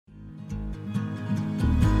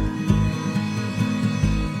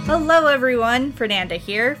Hello everyone, Fernanda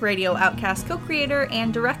here, Radio Outcast co-creator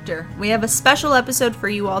and director. We have a special episode for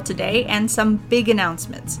you all today and some big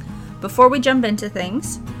announcements. Before we jump into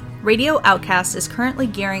things, Radio Outcast is currently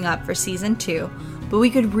gearing up for Season 2, but we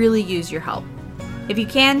could really use your help. If you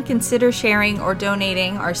can, consider sharing or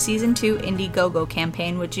donating our Season 2 Indiegogo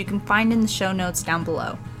campaign, which you can find in the show notes down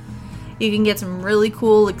below. You can get some really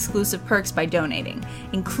cool exclusive perks by donating,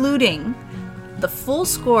 including the full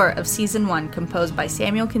score of Season 1 composed by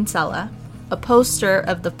Samuel Kinsella, a poster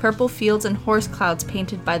of the purple fields and horse clouds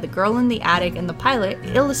painted by the girl in the attic and the pilot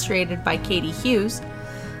illustrated by Katie Hughes,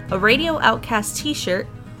 a Radio Outcast t-shirt,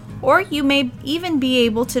 or you may even be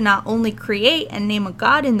able to not only create and name a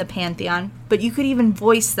god in the Pantheon, but you could even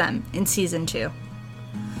voice them in Season 2.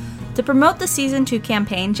 To promote the Season 2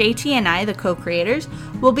 campaign, JT and I, the co-creators,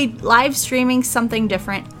 will be live streaming something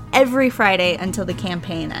different every Friday until the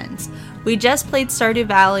campaign ends. We just played Stardew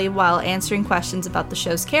Valley while answering questions about the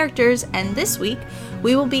show's characters, and this week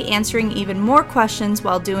we will be answering even more questions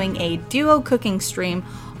while doing a duo cooking stream,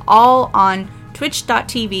 all on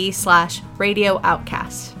twitch.tv/Radio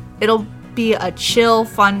Outcast. It'll be a chill,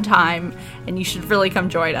 fun time, and you should really come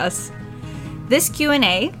join us. This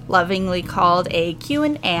Q&A, lovingly called a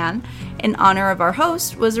Q&An in honor of our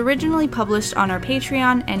host, was originally published on our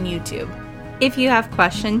Patreon and YouTube. If you have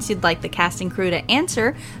questions you'd like the cast and crew to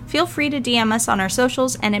answer, feel free to DM us on our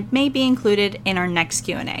socials and it may be included in our next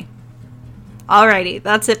Q&A. Alrighty,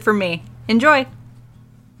 that's it for me. Enjoy!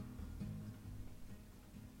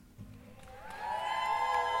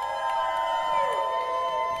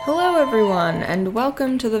 Hello everyone, and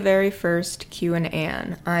welcome to the very first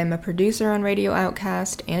Q&A. I'm a producer on Radio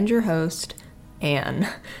Outcast and your host, Anne.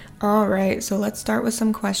 Alright, so let's start with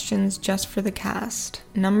some questions just for the cast.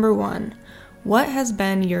 Number 1. What has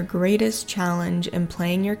been your greatest challenge in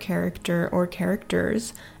playing your character or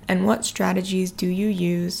characters, and what strategies do you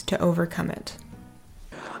use to overcome it?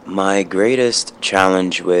 My greatest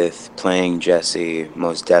challenge with playing Jesse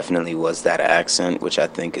most definitely was that accent, which I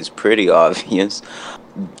think is pretty obvious.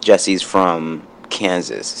 Jesse's from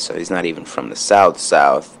Kansas, so he's not even from the South,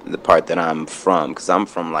 the part that I'm from, because I'm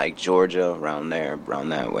from like Georgia, around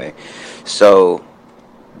that way. So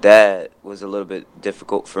that was a little bit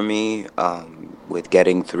difficult for me with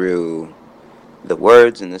getting through the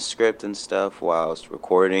words in the script and stuff whilst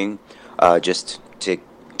recording, just to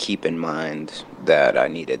keep in mind that I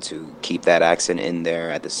needed to keep that accent in there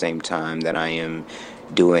at the same time that I am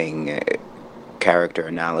doing character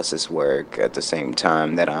analysis work, at the same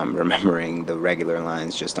time that I'm remembering the regular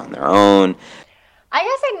lines just on their own. I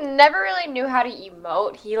guess I never really knew how to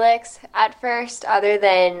emote Helix at first, other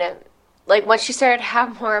than like once she started to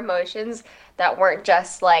have more emotions that weren't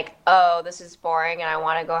just like, oh, this is boring and I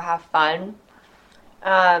want to go have fun.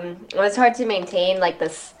 It was hard to maintain like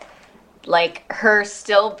this, like her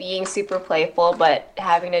still being super playful but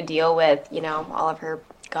having to deal with, you know, all of her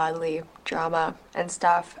godly drama and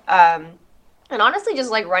stuff. And honestly,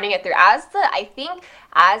 just like running it through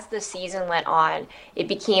as the season went on, it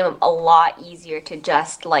became a lot easier to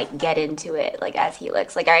just like get into it, like as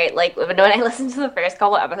Helix. Like when I listened to the first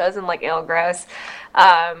couple episodes and like ill gross,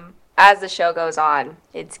 as the show goes on,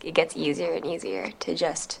 it gets easier and easier to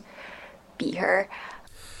just be her.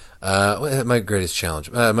 My greatest challenge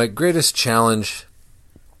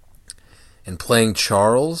in playing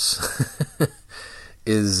Charles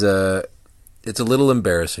is it's a little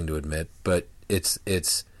embarrassing to admit, but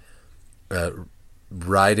it's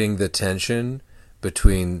riding the tension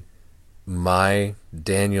between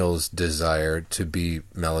Daniel's desire to be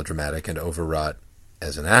melodramatic and overwrought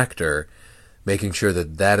as an actor, making sure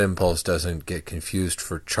that impulse doesn't get confused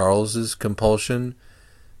for Charles's compulsion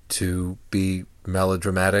to be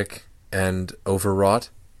melodramatic and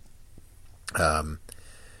overwrought.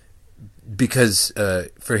 Because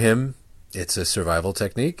for him, it's a survival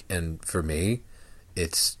technique, and for me,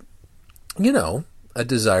 it's, a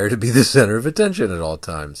desire to be the center of attention at all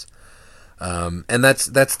times. And that's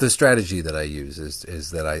the strategy that I use,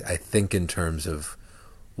 is that I think in terms of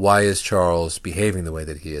why is Charles behaving the way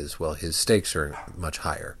that he is? Well, his stakes are much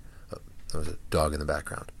higher. There was a dog in the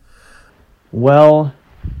background. Well,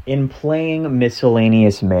 in playing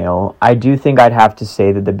Miscellaneous Male, I do think I'd have to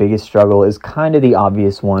say that the biggest struggle is kind of the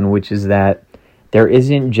obvious one, which is that there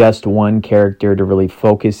isn't just one character to really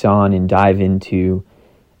focus on and dive into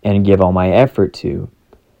and give all my effort to.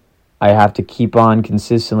 I have to keep on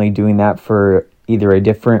consistently doing that for either a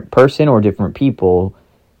different person or different people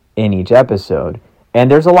in each episode. And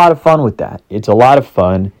there's a lot of fun with that. It's a lot of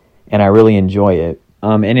fun, and I really enjoy it.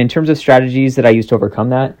 And in terms of strategies that I use to overcome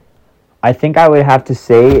that, I think I would have to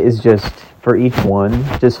say is just, for each one,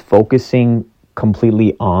 just focusing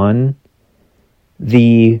completely on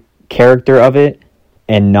the character of it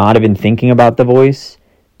and not even thinking about the voice,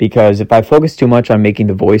 because if I focus too much on making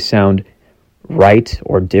the voice sound right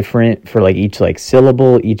or different for like each like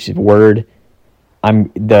syllable, each word,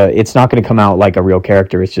 it's not going to come out like a real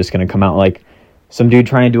character. It's just going to come out like some dude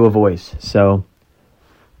trying to do a voice. So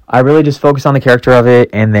I really just focus on the character of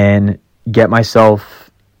it and then get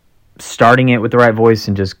myself starting it with the right voice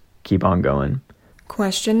and just keep on going.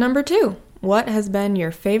 Question number 2. What has been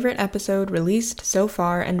your favorite episode released so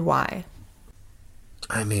far and why?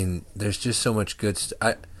 I mean, there's just so much good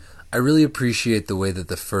I really appreciate the way that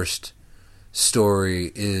the first story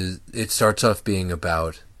it starts off being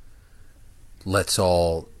about, let's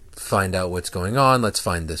all find out what's going on, let's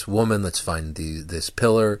find this woman, let's find this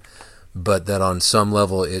pillar, but that on some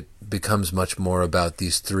level it becomes much more about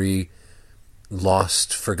these 3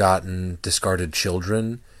 lost, forgotten, discarded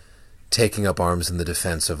children taking up arms in the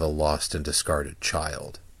defense of a lost and discarded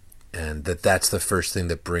child. And that's the first thing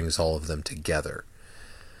that brings all of them together.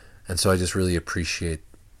 And so I just really appreciate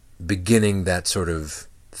beginning that sort of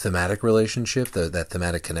thematic relationship, that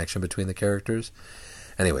thematic connection between the characters.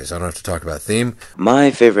 Anyways, I don't have to talk about theme.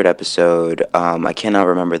 My favorite episode, I cannot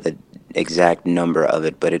remember the exact number of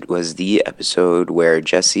it, but it was the episode where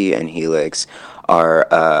Jesse and Helix are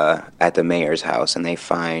at the mayor's house and they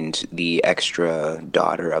find the extra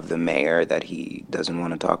daughter of the mayor that he doesn't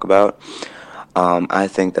want to talk about. I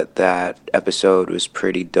think that episode was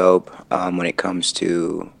pretty dope when it comes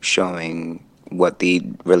to showing what the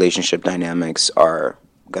relationship dynamics are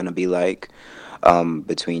going to be like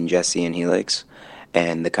between Jesse and Helix,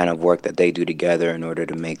 and the kind of work that they do together in order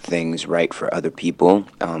to make things right for other people.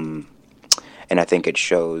 And I think it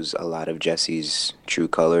shows a lot of Jesse's true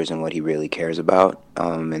colors and what he really cares about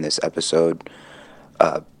in this episode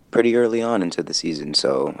pretty early on into the season.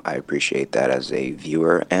 So I appreciate that as a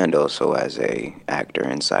viewer and also as a actor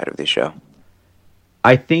inside of the show.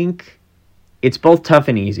 I think it's both tough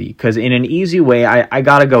and easy, because in an easy way, I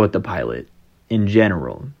gotta go with the pilot in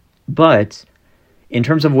general. But in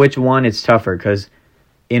terms of which one, it's tougher, because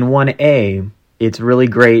in 1A, it's really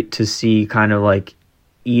great to see kind of like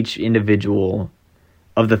each individual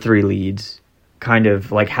of the 3 leads kind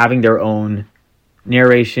of like having their own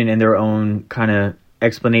narration and their own kind of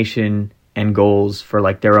explanation and goals for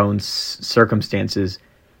like their own circumstances,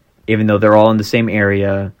 even though they're all in the same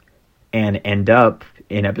area, and end up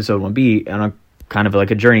in episode 1B on a kind of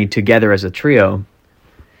like a journey together as a trio.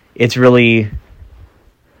 It's really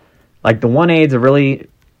like the 1A is really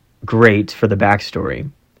great for the backstory,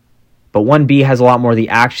 but 1B has a lot more of the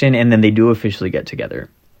action, and then they do officially get together.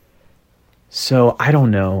 So I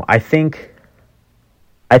don't know. I think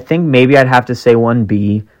maybe I'd have to say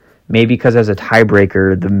 1B, maybe because as a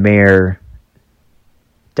tiebreaker, the mayor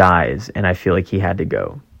dies, and I feel like he had to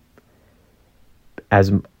go.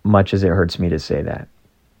 As much as it hurts me to say that.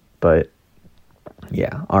 But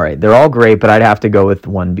yeah, all right. They're all great, but I'd have to go with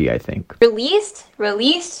 1B, I think. Released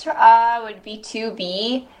would be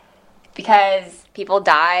 2B, because people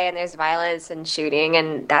die and there's violence and shooting,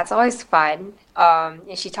 and that's always fun.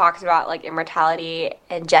 And she talks about like immortality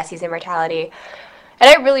and Jesse's immortality, and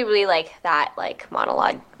I really, really like that like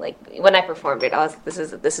monologue. Like when I performed it, I was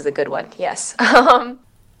like, this is a good one. Yes.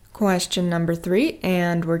 Question number 3,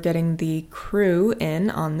 and we're getting the crew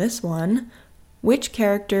in on this one. Which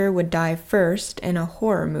character would die first in a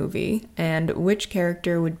horror movie, and which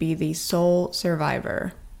character would be the sole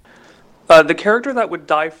survivor? The character that would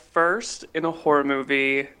die first in a horror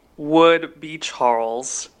movie would be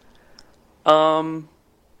Charles.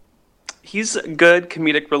 He's a good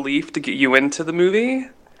comedic relief to get you into the movie.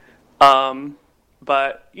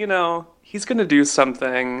 But, you know, he's going to do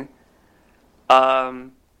something.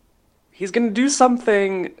 He's going to do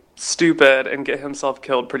something stupid and get himself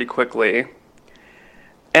killed pretty quickly.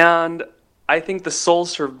 And I think the sole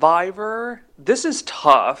survivor, this is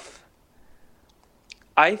tough.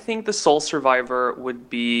 I think the sole survivor would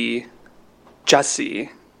be Jesse.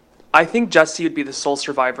 I think Jesse would be the sole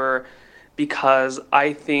survivor because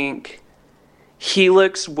I think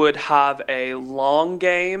Helix would have a long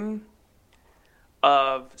game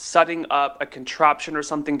of setting up a contraption or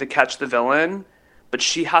something to catch the villain, but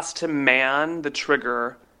she has to man the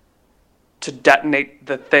trigger to detonate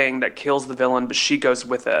the thing that kills the villain, but she goes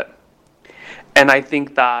with it. And I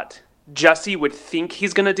think that Jesse would think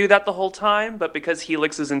he's going to do that the whole time, but because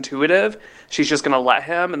Helix is intuitive, she's just going to let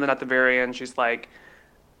him, and then at the very end, she's like,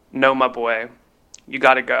 no, my boy, you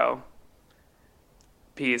got to go.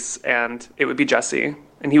 Peace. And it would be Jesse,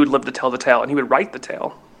 and he would live to tell the tale, and he would write the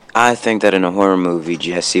tale. I think that in a horror movie,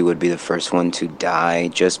 Jesse would be the first one to die,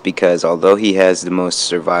 just because although he has the most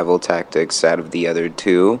survival tactics out of the other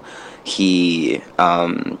 2, he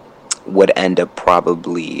would end up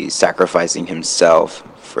probably sacrificing himself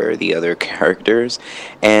for the other characters.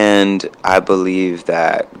 And I believe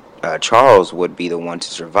that Charles would be the one to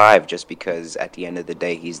survive, just because at the end of the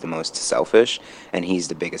day he's the most selfish and he's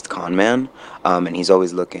the biggest con man, and he's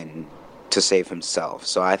always looking to save himself.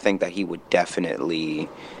 So I think that he would definitely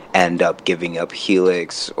end up giving up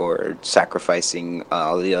Helix or sacrificing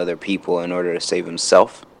all the other people in order to save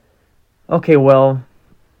himself. Okay, well,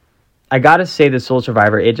 I gotta say the sole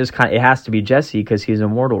survivor, it has to be Jesse because he's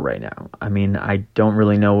immortal right now. I mean, I don't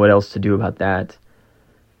really know what else to do about that.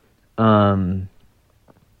 I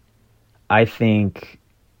think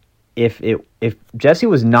if Jesse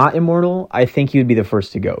was not immortal, I think he would be the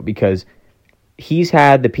first to go, because he's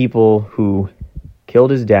had the people who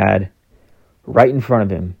killed his dad right in front of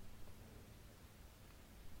him,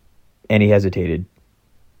 and he hesitated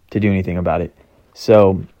to do anything about it.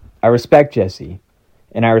 So I respect Jesse,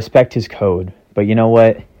 and I respect his code, but you know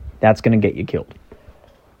what? That's going to get you killed.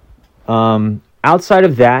 Outside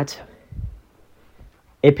of that,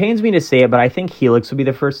 it pains me to say it, but I think Helix would be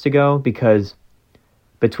the first to go, because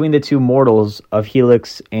between the two mortals of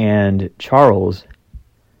Helix and Charles,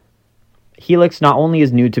 Helix not only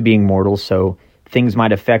is new to being mortal, so things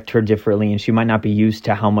might affect her differently, and she might not be used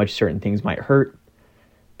to how much certain things might hurt,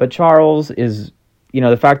 but Charles is,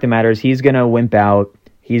 the fact of the matter is he's going to wimp out.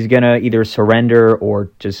 He's going to either surrender or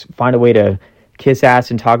just find a way to kiss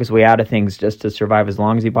ass and talk his way out of things just to survive as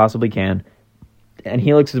long as he possibly can. And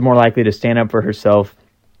Helix is more likely to stand up for herself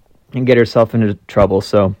and get herself into trouble.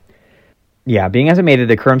 So, yeah, being as it made it,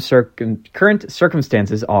 the current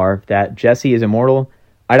circumstances are that Jesse is immortal.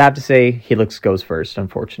 I'd have to say Helix goes first,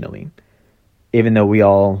 unfortunately, even though we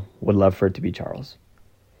all would love for it to be Charles.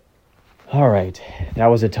 All right, that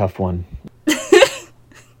was a tough one.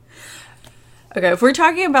 Okay, if we're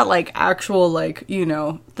talking about, actual,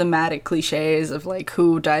 thematic cliches of,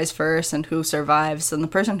 who dies first and who survives, then the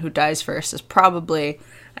person who dies first is probably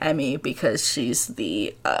Emmy, because she's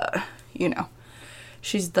the,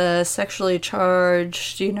 she's the sexually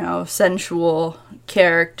charged, sensual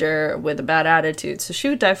character with a bad attitude. So she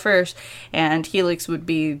would die first, and Helix would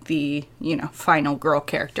be the, final girl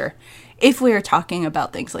character. If we were talking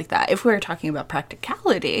about things like that, if we were talking about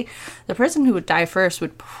practicality, the person who would die first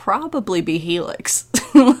would probably be Helix.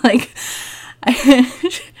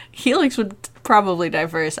 Helix would probably die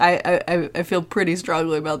first. I feel pretty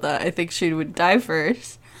strongly about that. I think she would die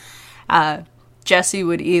first. Jesse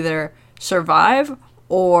would either survive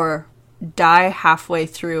or die halfway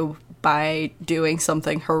through by doing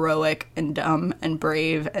something heroic and dumb and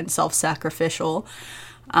brave and self-sacrificial.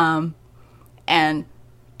 And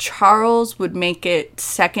Charles would make it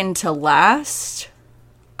second to last,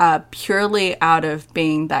 purely out of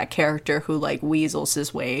being that character who, weasels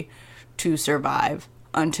his way to survive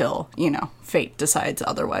until, fate decides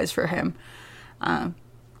otherwise for him.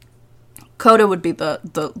 Coda would be the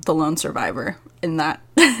lone survivor in that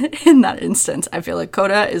in that instance. I feel like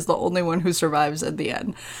Coda is the only one who survives at the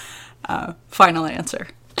end. Final answer.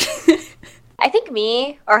 I think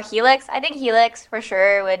me or Helix. I think Helix for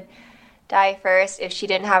sure would die first if she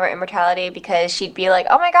didn't have her immortality, because she'd be like,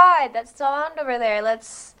 "Oh my God, that's still on over there.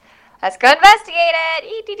 Let's go investigate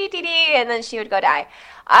it." And then she would go die.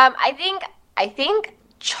 I think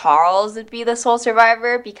Charles would be the sole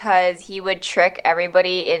survivor, because he would trick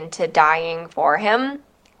everybody into dying for him,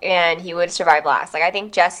 and he would survive last. I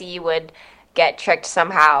think Jesse would get tricked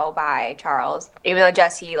somehow by Charles, even though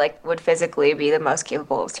Jesse would physically be the most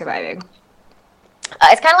capable of surviving.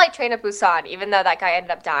 It's kind of like Train to Busan, even though that guy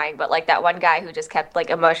ended up dying, but that one guy who just kept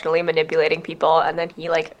emotionally manipulating people, and then he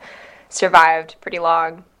survived pretty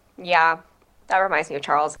long. Yeah, that reminds me of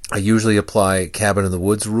Charles. I usually apply Cabin in the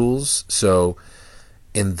Woods rules, so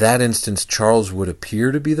in that instance, Charles would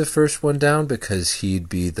appear to be the first one down, because he'd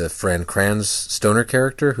be the Fran Kranz stoner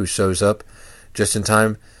character who shows up just in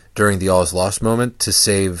time during the all is lost moment to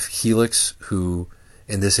save Helix, who,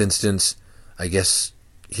 in this instance, I guess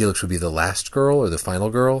Helix would be the last girl or the final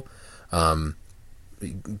girl.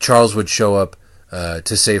 Charles would show up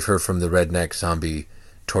to save her from the redneck zombie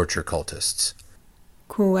torture cultists.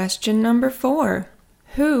 Question number 4.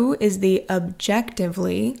 Who is the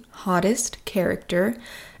objectively hottest character,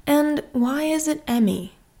 and why is it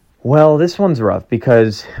Emmy? Well, this one's rough,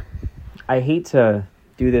 because I hate to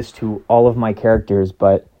do this to all of my characters,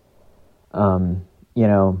 but,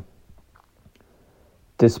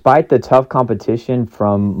 despite the tough competition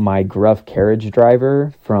from my gruff carriage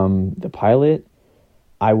driver from the pilot,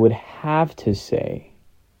 I would have to say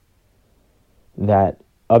that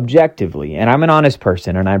objectively, and I'm an honest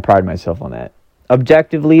person and I pride myself on that,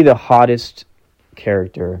 objectively the hottest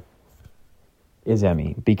character is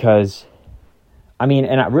Emmy, because I mean,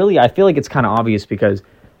 and I feel like it's kind of obvious because,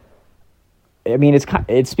 I mean,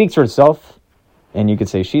 it speaks for itself, and you could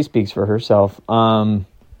say she speaks for herself. No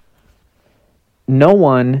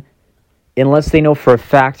one, unless they know for a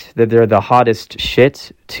fact that they're the hottest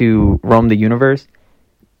shit to roam the universe,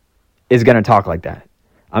 is going to talk like that.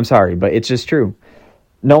 I'm sorry, but it's just true.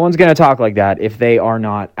 No one's going to talk like that if they are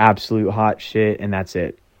not absolute hot shit, and that's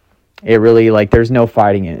it. It really, like, there's no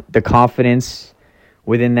fighting it. The confidence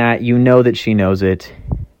within that, you know that she knows it.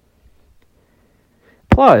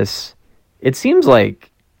 Plus, it seems like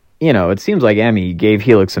Emmy gave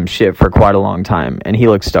Helix some shit for quite a long time, and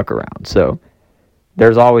Helix stuck around. So,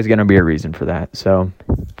 there's always going to be a reason for that. So,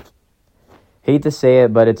 hate to say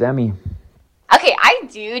it, but it's Emmy. Okay, I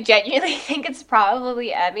do genuinely think it's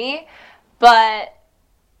probably Emmy, but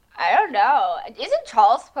I don't know. Isn't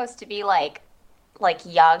Charles supposed to be like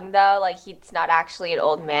young though? Like he's not actually an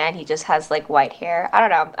old man. He just has like white hair. I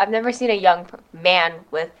don't know. I've never seen a young man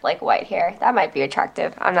with like white hair. That might be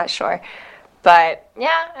attractive. I'm not sure. But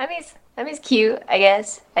yeah, Emmy's cute, I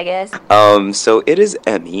guess. So it is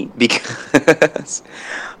Emmy because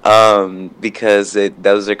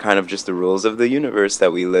those are kind of just the rules of the universe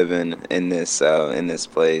that we live in this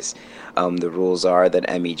place. The rules are that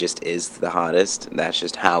Emmy just is the hottest. That's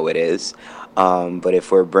just how it is. But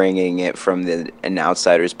if we're bringing it from an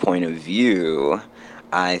outsider's point of view,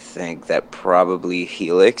 I think that probably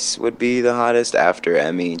Helix would be the hottest after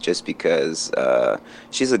Emmy, just because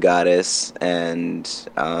she's a goddess, and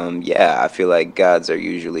I feel like gods are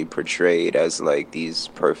usually portrayed as like these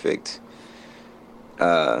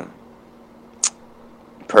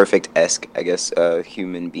perfect-esque, I guess,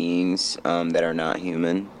 human beings that are not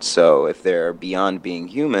human. So if they're beyond being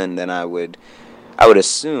human, then I would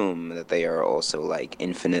assume that they are also like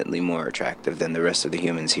infinitely more attractive than the rest of the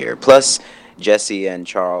humans here. Plus, Jesse and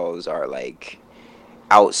Charles are like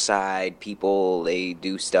outside people. They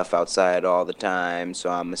do stuff outside all the time,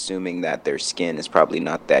 so I'm assuming that their skin is probably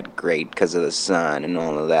not that great because of the sun and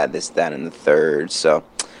all of that, this, that, and the third. So,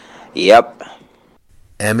 yep.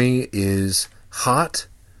 Emmy is hot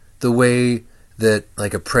the way that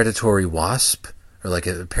like a predatory wasp or like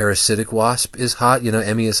a parasitic wasp is hot. You know,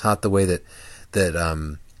 Emmy is hot the way that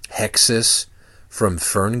Hexus from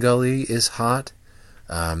Fern Gully is hot.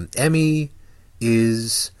 Emmy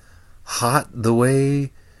is hot the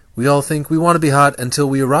way we all think we want to be hot until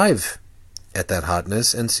we arrive at that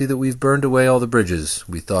hotness and see that we've burned away all the bridges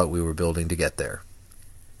we thought we were building to get there.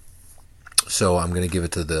 So I'm going to give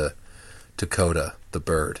it to Coda, the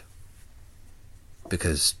bird,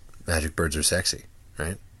 because magic birds are sexy,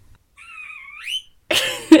 right?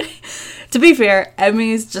 To be fair,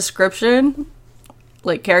 Emmy's description,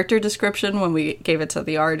 like character description, when we gave it to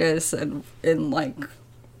the artist and in like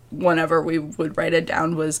whenever we would write it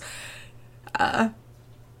down, was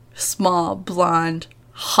small, blonde,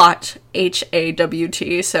 hot,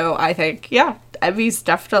 HAWT. So I think, yeah, Emmy's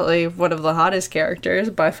definitely one of the hottest characters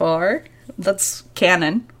by far. That's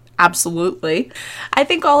canon. Absolutely. I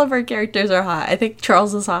think all of our characters are hot. I think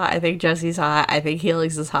Charles is hot. I think Jesse's hot. I think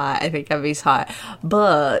Helix is hot. I think Emmy's hot.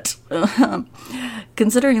 But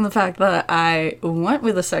considering the fact that I went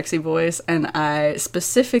with a sexy voice and I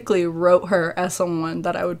specifically wrote her as someone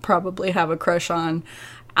that I would probably have a crush on,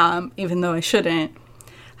 even though I shouldn't,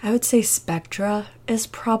 I would say Spectra is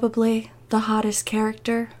probably the hottest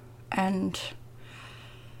character, and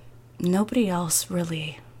nobody else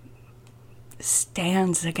really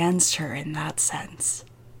stands against her in that sense.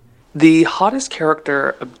 The hottest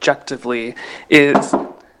character objectively is...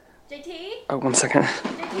 JT? Oh, 1 second.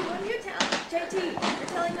 JT, what are you JT, you're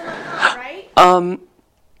telling them I'm hot, right?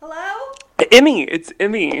 Hello? Emmy, it's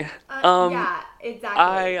Emmy. Yeah,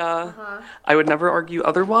 exactly. I would never argue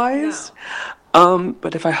otherwise. No.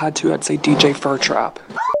 But if I had to, I'd say DJ Furtrap.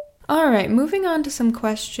 Alright, moving on to some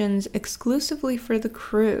questions exclusively for the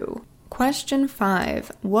crew. Question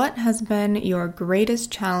 5. What has been your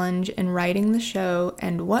greatest challenge in writing the show,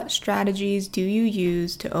 and what strategies do you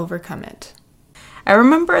use to overcome it? I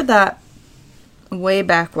remember that way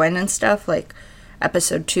back when and stuff, like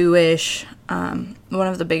episode 2-ish, one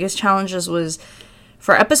of the biggest challenges was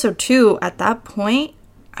for episode 2. At that point,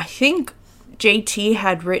 I think JT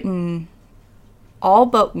had written all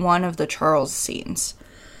but one of the Charles scenes.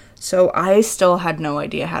 So I still had no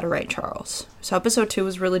idea how to write Charles. So episode 2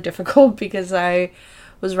 was really difficult because I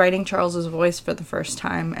was writing Charles's voice for the first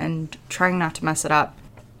time and trying not to mess it up.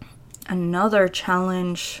 Another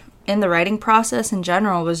challenge in the writing process in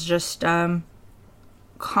general was just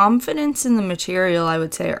confidence in the material, I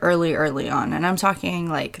would say, early on. And I'm talking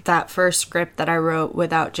like that first script that I wrote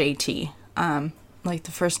without JT. Like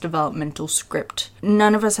the first developmental script.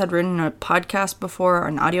 None of us had written a podcast before or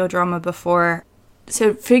an audio drama before.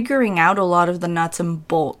 So figuring out a lot of the nuts and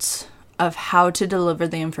bolts of how to deliver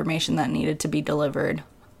the information that needed to be delivered,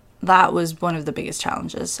 that was one of the biggest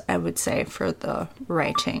challenges, I would say, for the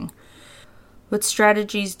writing. What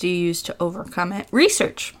strategies do you use to overcome it?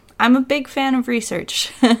 Research. I'm a big fan of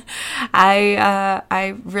research.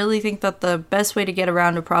 I really think that the best way to get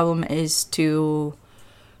around a problem is to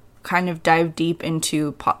kind of dive deep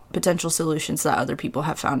into potential solutions that other people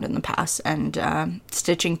have found in the past, and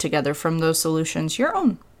stitching together from those solutions your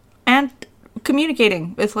own. And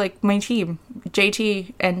communicating with, like, my team,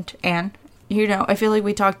 JT and Anne. You know, I feel like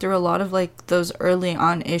we talked through a lot of, like, those early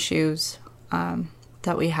on issues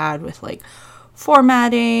that we had with, like,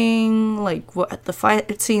 formatting, like what the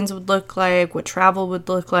fight scenes would look like, what travel would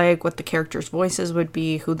look like, what the characters' voices would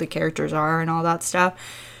be, who the characters are, and all that stuff.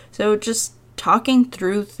 So just talking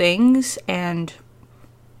through things,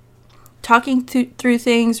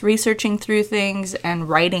 researching through things, and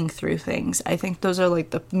writing through things. I think those are, like,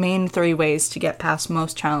 the main 3 ways to get past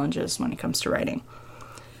most challenges when it comes to writing.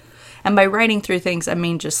 And by writing through things, I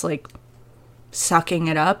mean just, like, sucking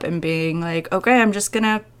it up and being like, okay, I'm just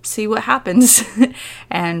gonna see what happens.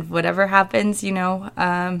 And whatever happens, you know,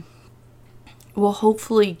 will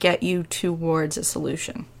hopefully get you towards a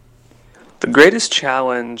solution. The greatest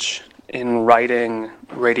challenge in writing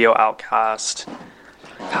Radio Outcast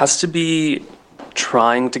has to be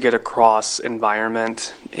trying to get across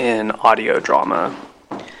environment in audio drama.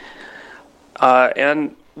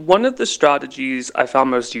 And one of the strategies I found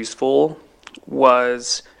most useful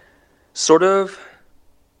was sort of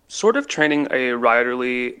training a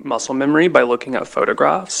writerly muscle memory by looking at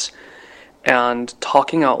photographs and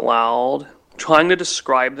talking out loud, trying to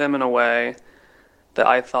describe them in a way that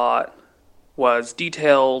I thought was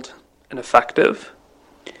detailed and effective.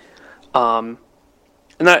 And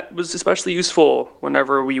that was especially useful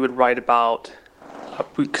whenever we would write about,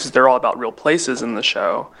 because they're all about real places in the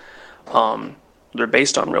show. They're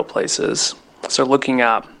based on real places. So looking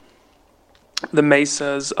at the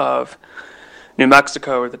mesas of New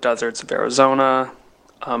Mexico or the deserts of Arizona,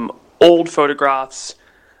 old photographs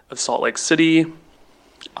of Salt Lake City,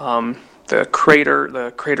 the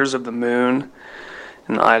craters of the moon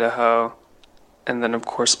in Idaho, and then of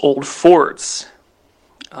course old forts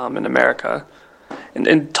in America,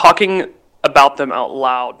 and talking about them out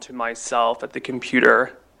loud to myself at the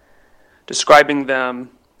computer, describing them,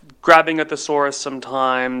 grabbing a thesaurus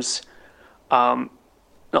sometimes, and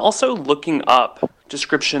also looking up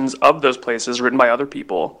descriptions of those places written by other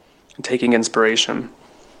people and taking inspiration.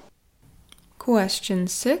 Question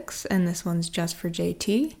 6, and this one's just for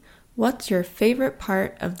JT. What's your favorite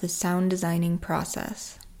part of the sound designing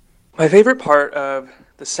process? My favorite part of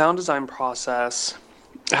the sound design process,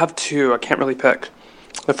 I have 2, I can't really pick.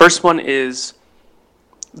 The first one is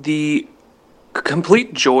the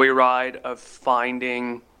complete joyride of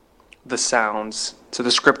finding the sounds. So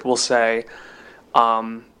the script will say,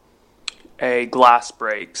 a glass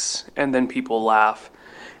breaks, and then people laugh.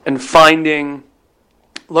 And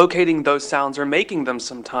locating those sounds or making them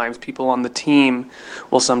sometimes. People on the team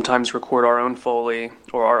will sometimes record our own Foley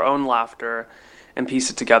or our own laughter and piece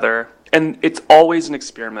it together. And it's always an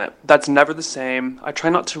experiment. That's never the same. I try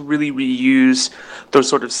not to really reuse those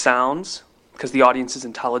sort of sounds because the audience is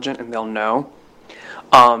intelligent and they'll know.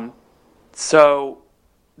 So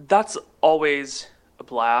that's always a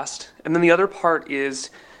blast. And then the other part is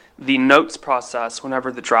the notes process.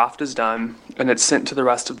 Whenever the draft is done and it's sent to the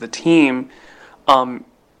rest of the team,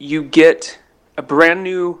 you get a brand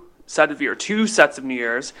new set of ears, 2 sets of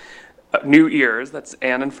new ears, that's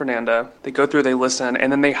Anne and Fernanda. They go through, they listen,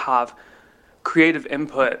 and then they have creative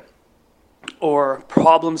input or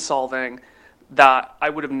problem solving that I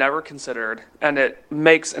would have never considered, and it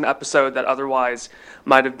makes an episode that otherwise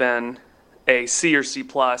might have been a C or C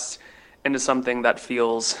plus into something that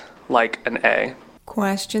feels like an A.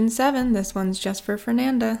 Question 7, this one's just for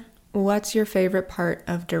Fernanda. What's your favorite part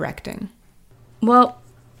of directing? Well,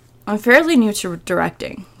 I'm fairly new to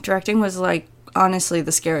directing. Directing was, like, honestly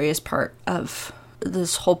the scariest part of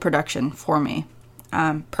this whole production for me,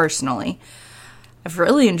 personally. I've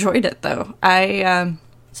really enjoyed it, though.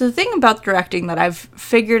 So the thing about directing that I've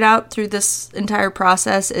figured out through this entire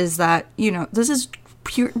process is that, you know, this is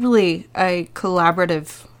purely a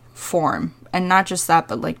collaborative form. And not just that,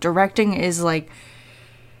 but, like, directing is, like,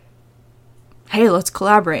 hey, let's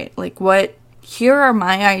collaborate. Like, here are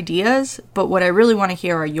my ideas, but what I really want to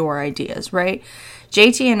hear are your ideas, right?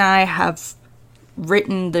 JT and I have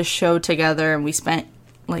written the show together, and we spent,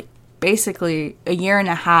 like, basically a year and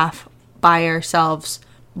a half by ourselves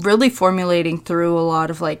really formulating through a lot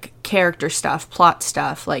of like character stuff, plot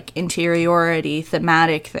stuff, like interiority,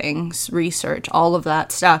 thematic things, research, all of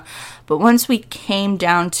that stuff. But once we came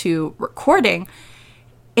down to recording,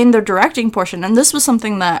 in the directing portion, and this was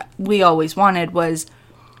something that we always wanted, was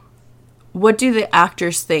what do the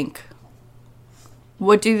actors think?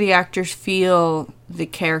 What do the actors feel the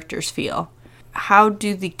characters feel? How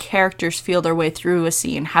do the characters feel their way through a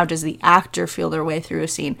scene? How does the actor feel their way through a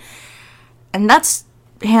scene? And that's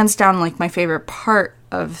hands down like my favorite part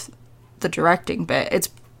of the directing bit. It's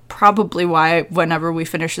probably why whenever we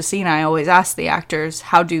finish a scene, I always ask the actors,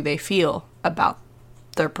 how do they feel about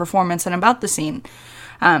their performance and about the scene?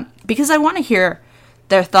 Because I want to hear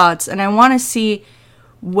their thoughts, and I want to see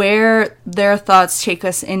where their thoughts take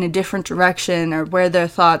us in a different direction, or where their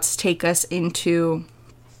thoughts take us into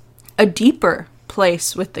a deeper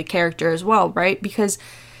place with the character as well, right? Because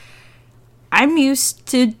I'm used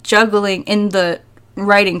to juggling in the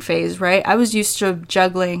writing phase, right? I was used to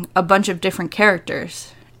juggling a bunch of different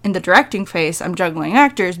characters. In the directing phase, I'm juggling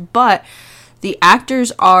actors, but the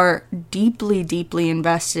actors are deeply, deeply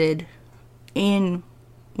invested in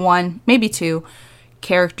one, maybe two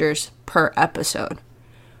characters per episode,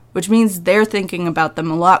 which means they're thinking about them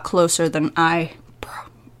a lot closer than I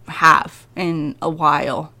have in a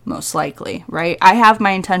while, most likely, right? I have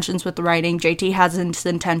my intentions with the writing. JT has his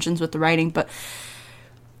intentions with the writing, but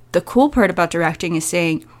the cool part about directing is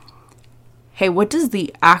saying, hey, what does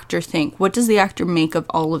the actor think? What does the actor make of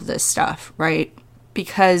all of this stuff, right?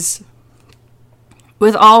 Because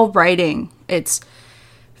with all writing, it's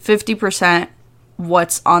 50%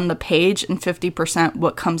 what's on the page and 50%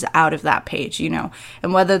 what comes out of that page, you know?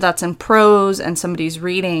 And whether that's in prose and somebody's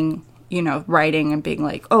reading, you know, writing and being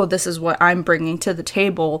like, oh, this is what I'm bringing to the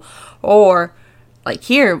table, or like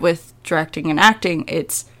here with directing and acting,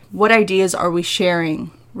 it's what ideas are we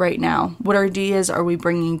sharing right now? What ideas are we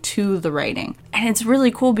bringing to the writing? And it's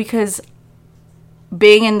really cool because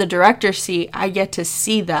being in the director's seat, I get to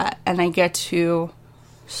see that, and I get to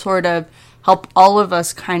sort of help all of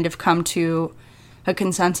us kind of come to a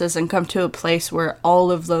consensus and come to a place where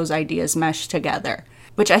all of those ideas mesh together,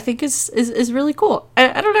 which I think is really cool.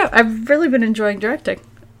 I don't know. I've really been enjoying directing.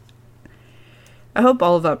 I hope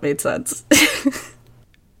all of that made sense.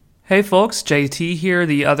 Hey folks, JT here,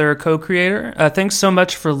 the other co-creator. Thanks so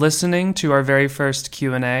much for listening to our very first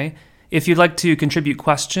Q&A. If you'd like to contribute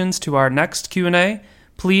questions to our next Q&A,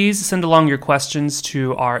 please send along your questions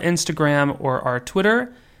to our Instagram or our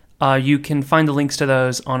Twitter. You can find the links to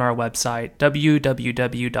those on our website,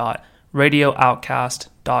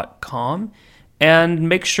 www.radiooutcast.com. And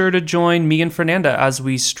make sure to join me and Fernanda as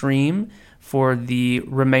we stream for the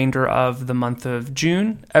remainder of the month of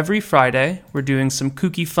June. Every Friday, we're doing some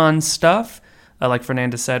kooky fun stuff. Like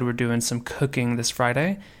Fernanda said, we're doing some cooking this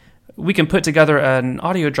Friday. We can put together an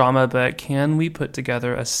audio drama, but can we put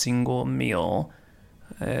together a single meal?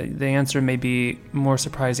 The answer may be more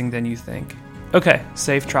surprising than you think. Okay,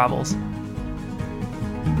 safe travels.